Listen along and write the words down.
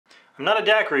I'm not a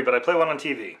daiquiri, but I play one on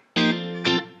TV.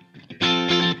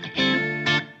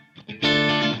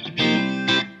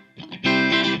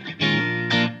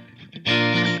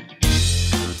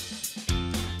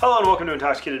 Hello and welcome to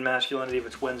Intoxicated Masculinity. If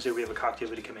it's Wednesday, we have a cocktail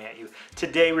video coming at you.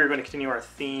 Today we're going to continue our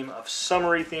theme of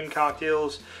summery themed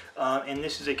cocktails. And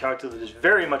this is a cocktail that is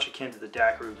very much akin to the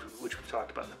daiquiri, which we've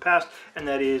talked about in the past, and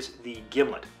that is the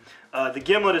Gimlet. The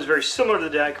Gimlet is very similar to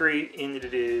the daiquiri in that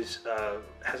it is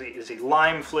a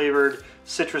lime-flavored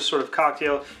citrus sort of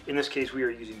cocktail. In this case, we are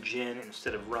using gin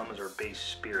instead of rum as our base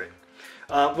spirit.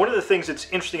 One of the things that's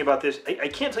interesting about this, I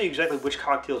can't tell you exactly which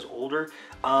cocktail is older.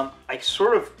 I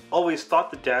sort of always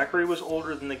thought the daiquiri was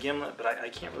older than the Gimlet, but I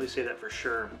can't really say that for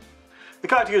sure. The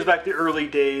cocktail goes back to the early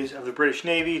days of the British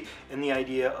Navy and the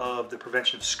idea of the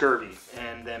prevention of scurvy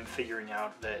and them figuring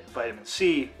out that vitamin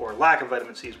C, or lack of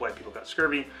vitamin C, is why people got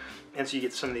scurvy. And so you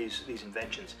get some of these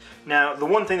inventions. Now, the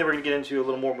one thing that we're going to get into a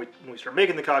little more when we start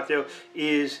making the cocktail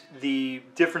is the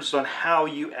differences on how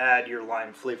you add your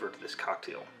lime flavor to this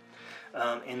cocktail.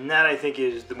 And that, I think,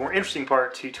 is the more interesting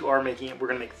part to our making it. We're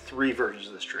going to make 3 versions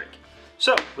of this drink.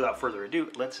 So, without further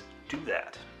ado, let's do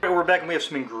that. All right, we're back and we have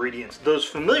some ingredients. Those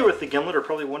familiar with the Gimlet are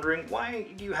probably wondering, why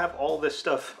do you have all this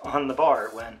stuff on the bar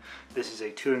when this is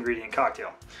a 2-ingredient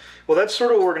cocktail? Well, that's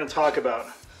sort of what we're going to talk about.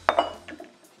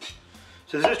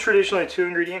 So this is traditionally a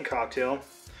 2-ingredient cocktail.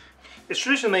 It's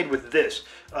traditionally made with this,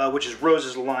 which is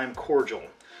Rose's Lime Cordial.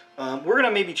 We're going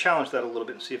to maybe challenge that a little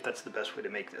bit and see if that's the best way to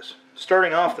make this.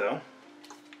 Starting off, though,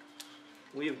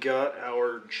 we've got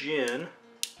our gin.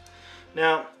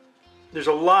 Now, there's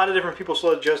a lot of different people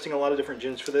suggesting a lot of different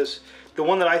gins for this. The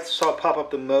one that I saw pop up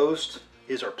the most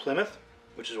is our Plymouth,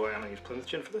 which is why I'm going to use Plymouth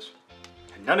gin for this.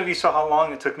 And none of you saw how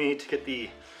long it took me to get the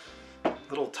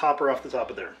little topper off the top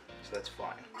of there, so that's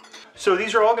fine. So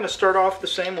these are all going to start off the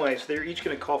same way. So they're each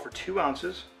going to call for 2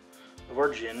 ounces of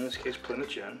our gin, in this case Plymouth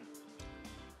gin.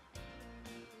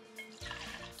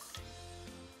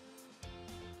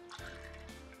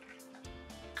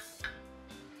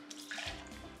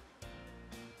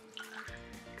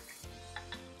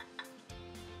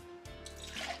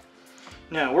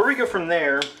 Now, where we go from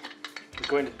there is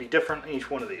going to be different in each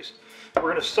one of these. We're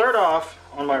going to start off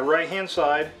on my right-hand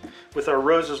side with our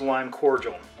Rose's Lime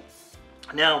Cordial.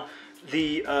 Now,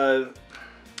 the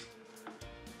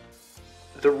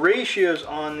ratios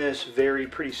on this vary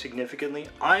pretty significantly.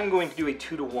 I'm going to do a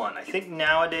 2-to-1. I think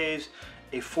nowadays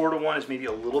a 4-to-1 is maybe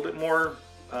a little bit more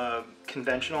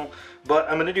conventional, but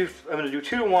I'm going to do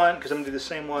 2-to-1 because I'm going to do the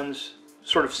same ones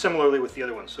sort of similarly with the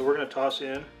other ones. So we're going to toss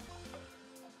in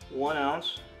 1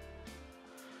 ounce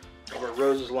of our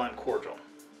Rose's Lime Cordial.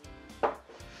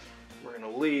 We're going to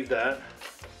leave that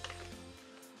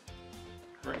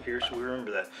right here so we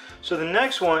remember that. So the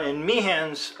next one, in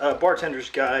Meehan's bartender's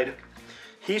guide,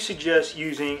 he suggests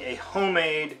using a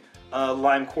homemade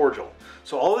lime cordial.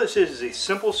 So all this is a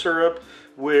simple syrup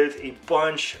with a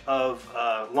bunch of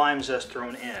lime zest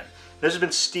thrown in. This has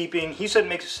been steeping. He said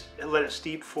let it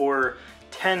steep for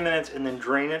 10 minutes and then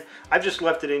drain it. I've just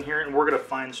left it in here and we're going to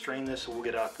fine strain this so we'll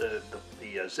get out the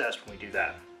zest when we do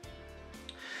that.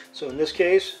 So in this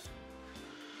case,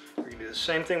 we're going to do the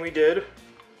same thing we did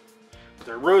with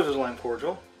our Rose's Lime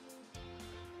Cordial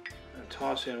and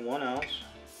toss in 1 ounce.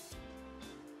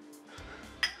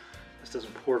 This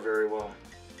doesn't pour very well.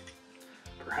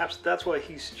 Perhaps that's why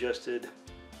he suggested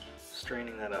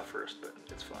straining that out first, but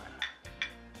it's fine.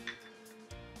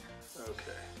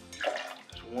 Okay,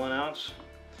 just 1 ounce.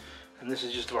 And this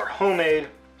is just our homemade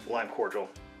lime cordial.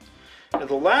 Now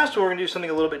the last one, we're going to do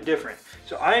something a little bit different.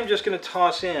 So I'm just going to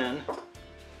toss in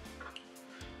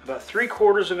about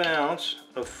 3/4 of an ounce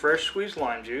of fresh squeezed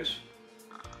lime juice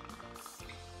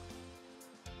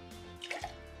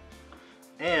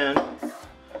and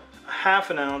 1/2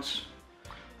 an ounce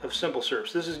of simple syrup.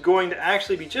 So this is going to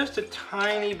actually be just a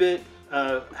tiny bit,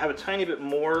 have a tiny bit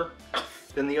more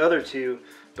than the other two,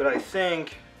 but I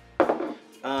think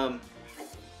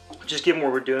just given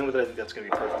what we're doing with it, I think that's going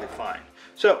to be perfectly fine.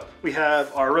 So we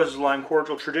have our Rose's Lime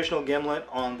Cordial traditional Gimlet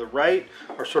on the right,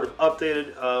 or sort of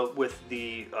updated with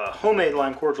the homemade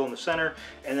lime cordial in the center,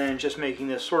 and then just making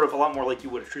this sort of a lot more like you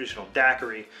would a traditional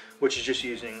daiquiri, which is just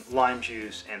using lime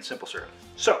juice and simple syrup.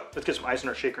 So let's get some ice in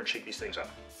our shaker and shake these things up.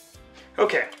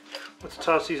 Okay, let's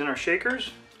toss these in our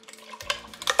shakers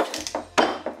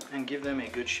and give them a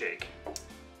good shake.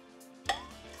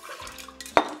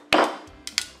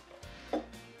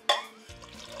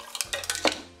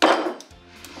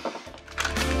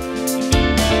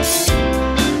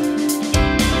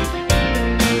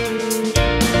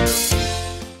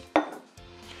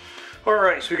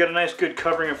 Alright, so we got a nice good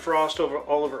covering of frost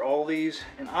all over all these,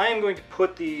 and I am going to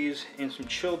put these in some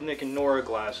chilled Nick and Nora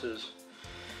glasses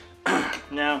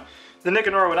Now, the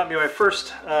Nicanor would not be my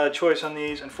first choice on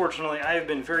these. Unfortunately, I have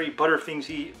been very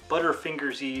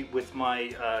butterfingersy with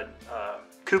my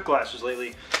coupe glasses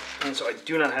lately, and so I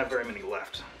do not have very many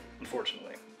left,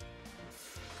 unfortunately.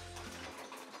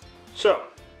 So,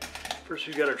 first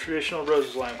we've got our traditional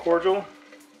Roses Lime Cordial.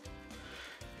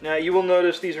 Now you will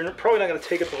notice these are probably not going to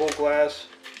take up the whole glass.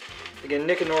 Again,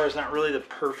 Nicanor is not really the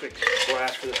perfect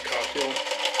glass for this cocktail,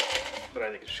 but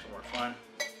I think it's just going to work fine.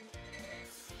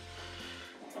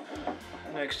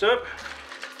 Next up,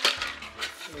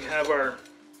 we have our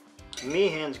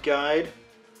Meehan's Guide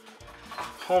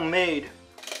homemade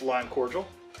lime cordial.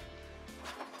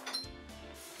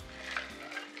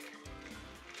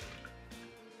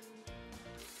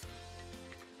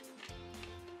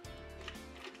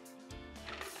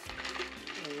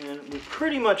 And we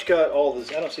pretty much got all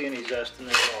this. I don't see any zest in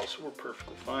there at all, so we're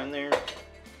perfectly fine there.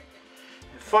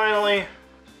 And finally,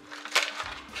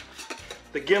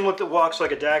 the gimlet that walks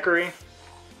like a daiquiri.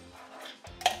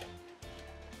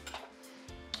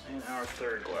 And our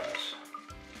third glass.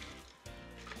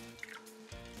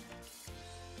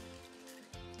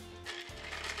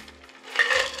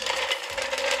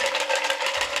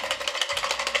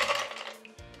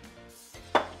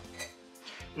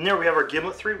 And there we have our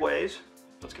gimlet 3 ways.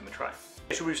 Let's give them a try.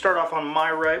 So we start off on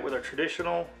my right with our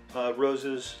traditional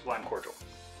Roses Lime Cordial.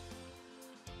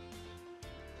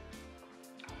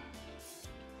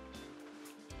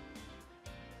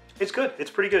 It's good.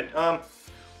 It's pretty good.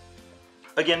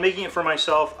 Again, making it for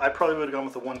myself, I probably would have gone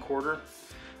with the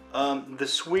 1/4. The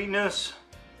sweetness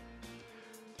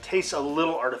tastes a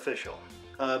little artificial,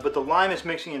 but the lime is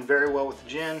mixing in very well with the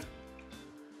gin.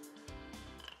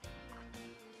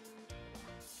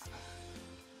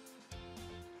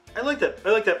 I like that.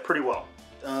 I like that pretty well.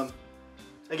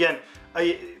 Again,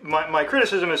 my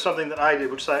criticism is something that I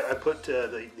did, which I put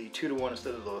the 2-to-1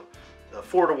 instead of the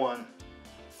 4-to-1.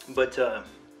 But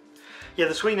yeah,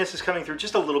 the sweetness is coming through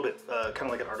just a little bit, kind of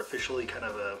like an artificially kind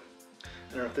of a.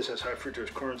 I don't know if this has high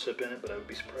fructose corn syrup in it, but I would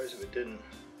be surprised if it didn't.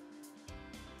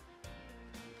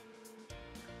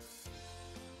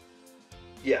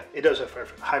 Yeah, it does have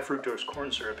high fructose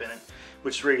corn syrup in it,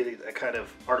 which is really a kind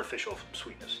of artificial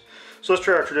sweetness. So let's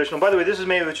try our traditional. By the way, this is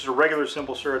made with just a regular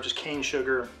simple syrup, just cane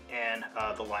sugar and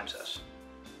the lime zest.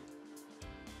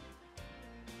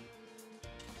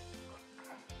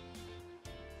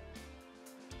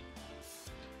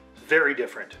 Very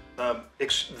different,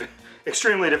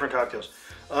 extremely different cocktails.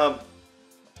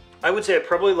 I would say I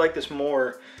probably like this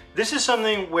more. This is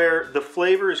something where the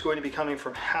flavor is going to be coming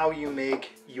from how you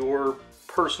make your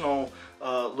personal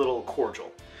little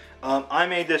cordial. I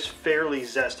made this fairly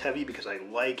zest heavy because I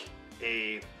like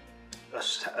a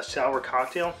sour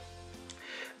cocktail.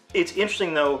 It's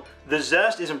interesting though, the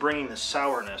zest isn't bringing the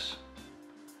sourness.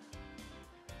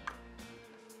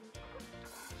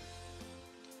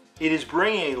 It is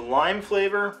bringing a lime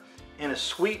flavor and a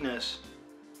sweetness,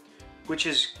 which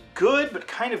is good but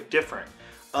kind of different.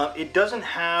 It doesn't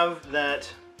have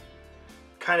that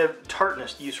kind of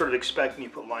tartness you sort of expect when you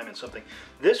put lime in something.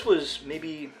 This was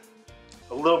maybe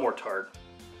a little more tart,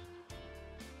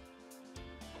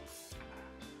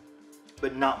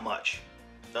 but not much.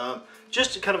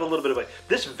 Just kind of a little bit of bite.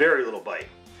 This very little bite,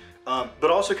 but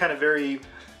also kind of very,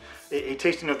 a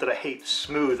tasting note that I hate,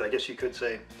 smooth, I guess you could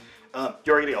say.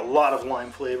 You're getting a lot of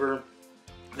lime flavor.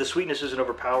 The sweetness isn't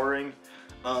overpowering.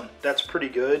 That's pretty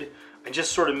good. I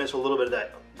just sort of miss a little bit of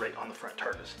that right on the front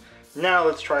tartness. Now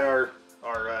let's try our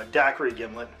daiquiri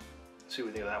gimlet. Let's see what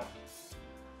we think of that one.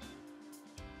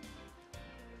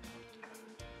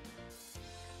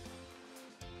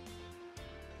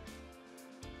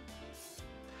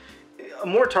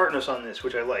 More tartness on this,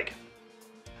 which I like.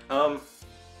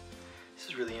 This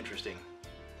is really interesting.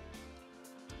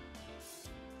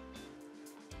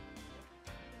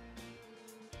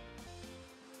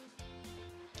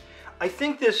 I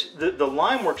think the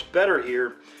lime works better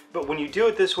here, but when you do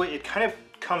it this way, it kind of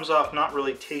comes off not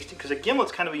really tasty, because a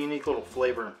gimlet's kind of a unique little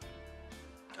flavor.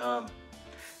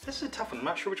 This is a tough one. I'm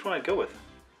not sure which one I'd go with.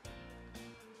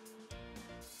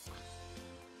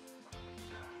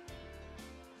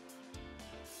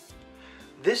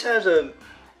 This has a,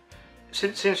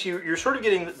 since you're sort of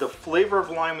getting the flavor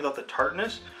of lime without the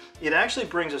tartness, it actually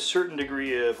brings a certain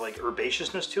degree of like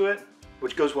herbaceousness to it,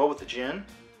 which goes well with the gin.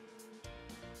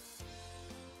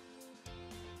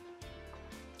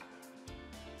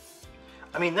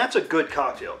 I mean, that's a good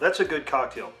cocktail. That's a good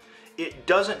cocktail. It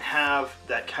doesn't have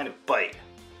that kind of bite.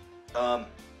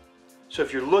 So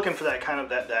if you're looking for that kind of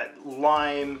that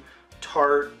lime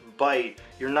tart bite,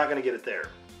 you're not going to get it there.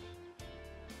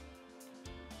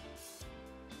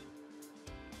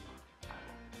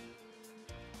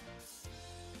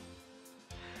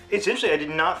 It's interesting. I did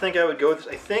not think I would go with this.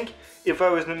 I think if I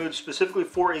was in the mood specifically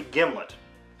for a gimlet,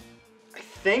 I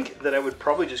think that I would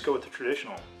probably just go with the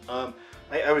traditional.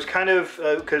 I was kind of,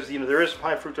 because there is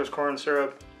high fructose corn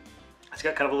syrup. It's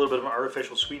got kind of a little bit of an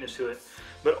artificial sweetness to it,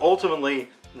 but ultimately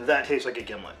that tastes like a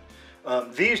gimlet.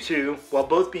 These two, while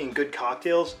both being good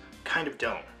cocktails, kind of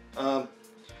don't.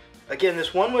 Again,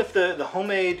 this one with the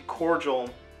homemade cordial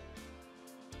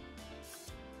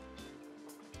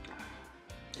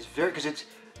is very, because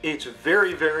it's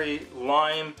very, very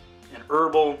lime and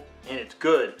herbal, and it's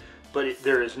good, but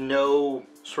there is no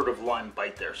sort of lime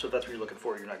bite there. So if that's what you're looking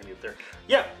for, you're not gonna get there.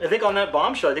 Yeah, I think on that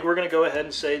bombshell, I think we're gonna go ahead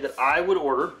and say that I would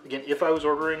order, again, if I was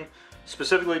ordering,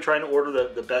 specifically trying to order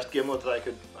the best gimlet that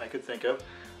I could think of,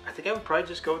 I think I would probably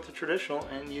just go with the traditional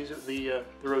and use the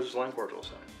Rose's Lime Cordial.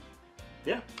 So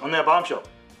yeah, on that bombshell,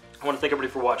 I want to thank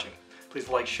everybody for watching. Please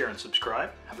like, share, and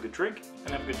subscribe. Have a good drink, and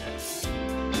have a good day.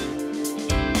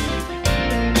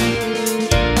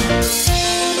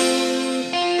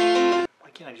 Why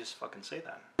can't I just fucking say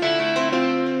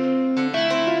that?